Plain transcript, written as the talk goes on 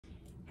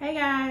Hey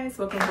guys,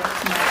 welcome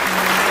back to my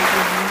channel. If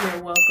you're new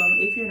here, welcome.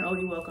 If you're an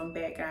oldie, welcome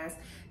back, guys.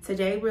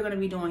 Today we're going to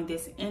be doing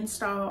this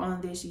install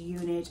on this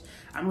unit.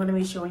 I'm going to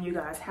be showing you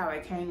guys how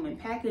it came in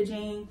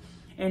packaging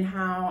and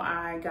how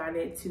I got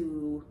it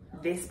to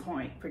this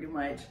point pretty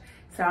much.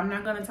 So I'm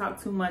not going to talk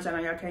too much. I know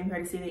y'all came here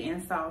to see the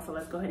install, so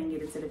let's go ahead and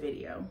get into the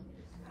video.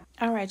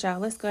 All right, y'all,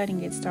 let's go ahead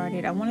and get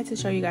started. I wanted to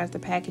show you guys the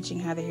packaging,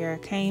 how the hair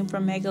came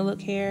from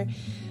MEGALOOK Hair.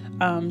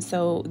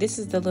 So this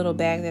is the little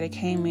bag that it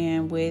came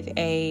in with: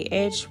 a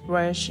edge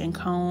brush and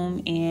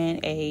comb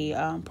and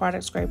a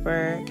product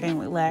scraper. Came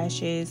with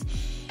lashes.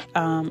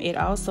 It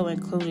also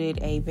included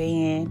a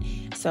band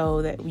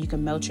so that you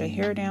can melt your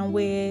hair down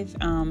with.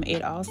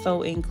 It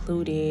also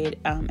included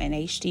an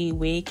HD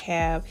wig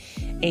cap,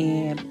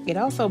 and it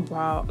also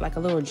brought like a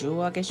little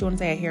jewel, I guess you want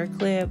to say, a hair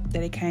clip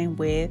that it came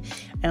with.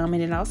 And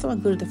it also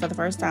included, for the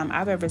first time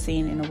I've ever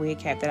seen in a wig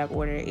cap that I've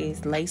ordered,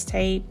 is lace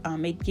tape.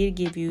 It did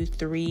give you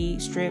 3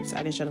 strips.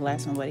 I didn't show the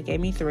last one, but it gave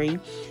me 3.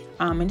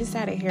 And this is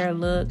how the hair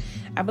looked.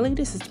 I believe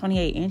this is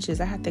 28 inches.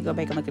 I have to go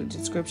back and look at the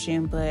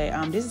description,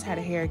 but this is how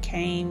the hair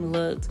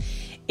looked.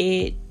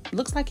 It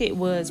looks like it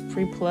was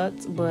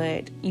pre-plucked,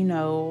 but you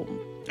know,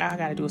 I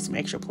gotta do some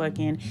extra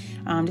plucking.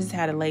 This is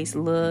how the lace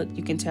looked.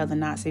 You can tell the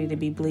knots needed to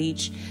be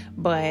bleached,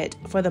 but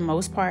for the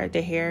most part,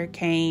 the hair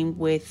came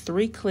with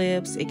 3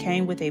 clips. It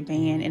came with a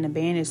band, and the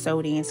band is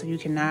sewed in, so you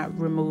cannot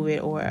remove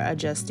it or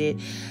adjust it.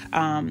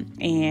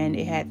 And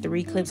it had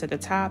 3 clips at the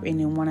top, and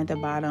then 1 at the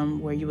bottom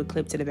where you would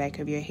clip to the back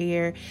of your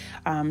hair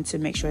to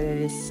make sure that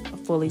it's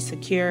fully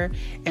secure.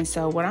 And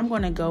so what I'm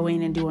going to go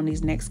in and do on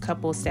these next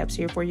couple steps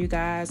here for you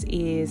guys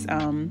is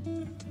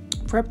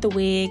prep the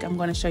wig. I'm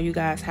going to show you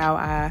guys how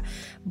I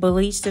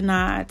bleached the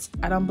knots.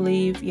 I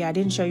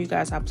didn't show you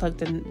guys how I plucked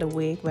the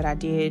wig, but I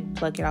did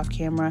pluck it off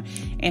camera,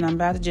 and I'm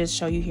about to just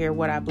show you here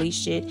what I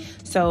bleached it.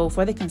 So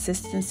for the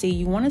consistency,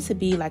 you want it to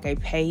be like a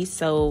paste,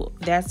 so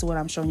that's what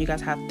I'm showing you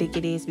guys, how thick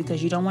it is,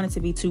 because you don't want it to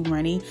be too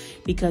runny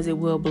because it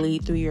will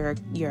bleed through your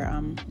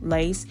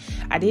lace.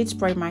 I did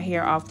spray my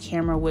hair off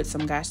camera with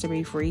some Got to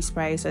Be Free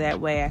spray, so that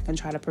way I can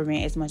try to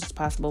prevent as much as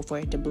possible for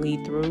it to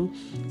bleed through.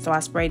 So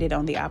I sprayed it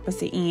on the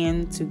opposite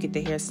end to get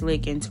the hair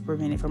slick and to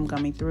prevent it from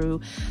coming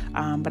through.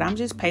 But I'm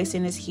just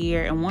pasting this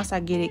here, and once I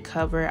get it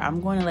covered,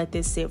 I'm going to let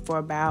this sit for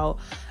about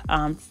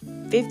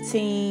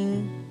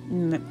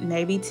 15,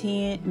 maybe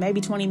 10,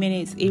 maybe 20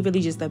 minutes. It really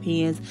just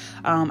depends.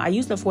 I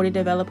used the 40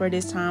 developer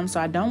this time,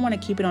 so I don't want to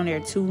keep it on there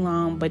too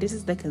long, but this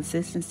is the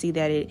consistency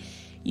that it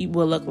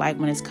will look like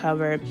when it's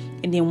covered.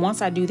 And then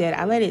once I do that,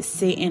 I let it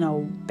sit in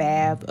a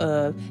bath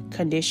of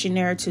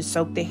conditioner to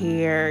soak the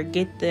hair.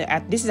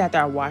 This is after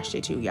I washed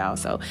it too, y'all.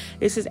 So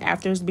this is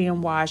after it's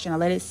being washed, and I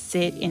let it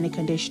sit in the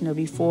conditioner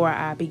before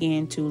I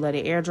begin to let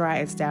it air dry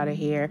and style the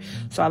hair.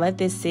 So I let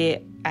this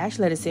sit. I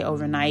actually let it sit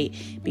overnight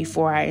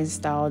before I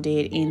installed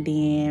it, and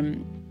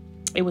then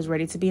it was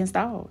ready to be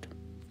installed.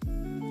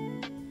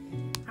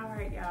 All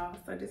right, y'all.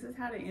 So this is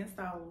how the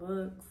install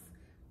looks.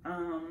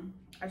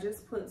 I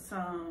just put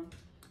some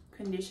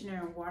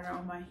conditioner and water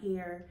on my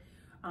hair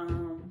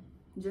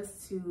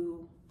just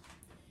to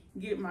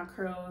get my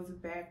curls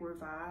back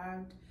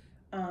revived.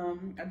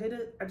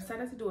 I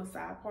decided to do a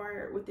side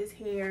part with this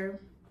hair.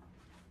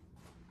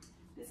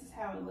 This is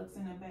how it looks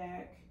in the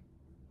back.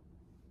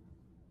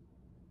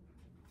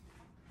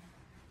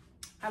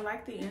 I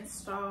like the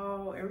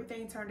install.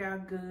 Everything turned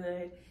out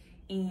good,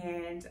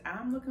 and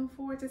I'm looking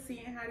forward to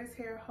seeing how this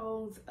hair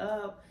holds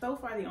up. So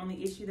far, the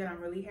only issue that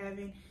I'm really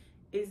having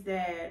is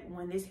that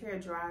when this hair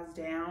dries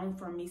down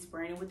from me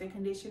spraying it with the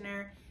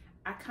conditioner,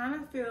 I kind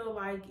of feel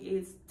like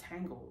it's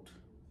tangled.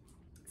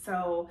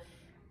 So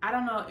I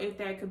don't know if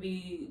that could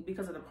be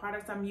because of the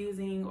products I'm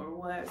using or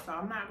what. So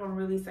I'm not going to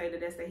really say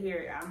that that's the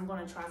hair. I'm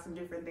going to try some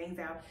different things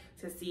out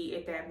to see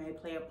if that may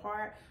play a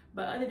part.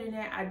 But other than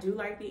that, I do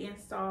like the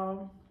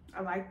install.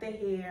 I like the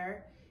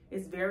hair.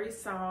 It's very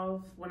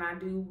soft. When I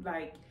do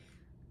like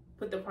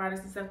put the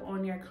products and stuff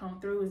on there,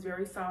 come through, it's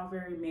very soft,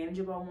 very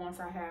manageable once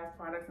I have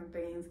products and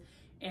things,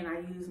 and I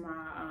use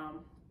my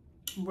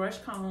brush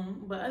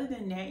comb. But other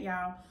than that,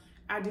 y'all,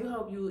 I do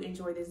hope you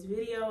enjoyed this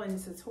video and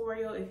this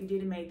tutorial. If you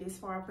didn't make this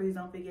far, please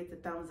don't forget to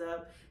thumbs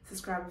up,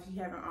 subscribe if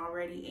you haven't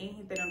already, and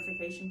hit the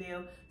notification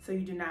bell so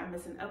you do not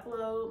miss an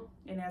upload.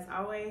 And as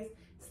always,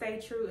 stay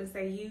true and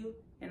stay you,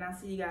 and I'll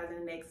see you guys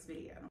in the next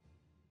video.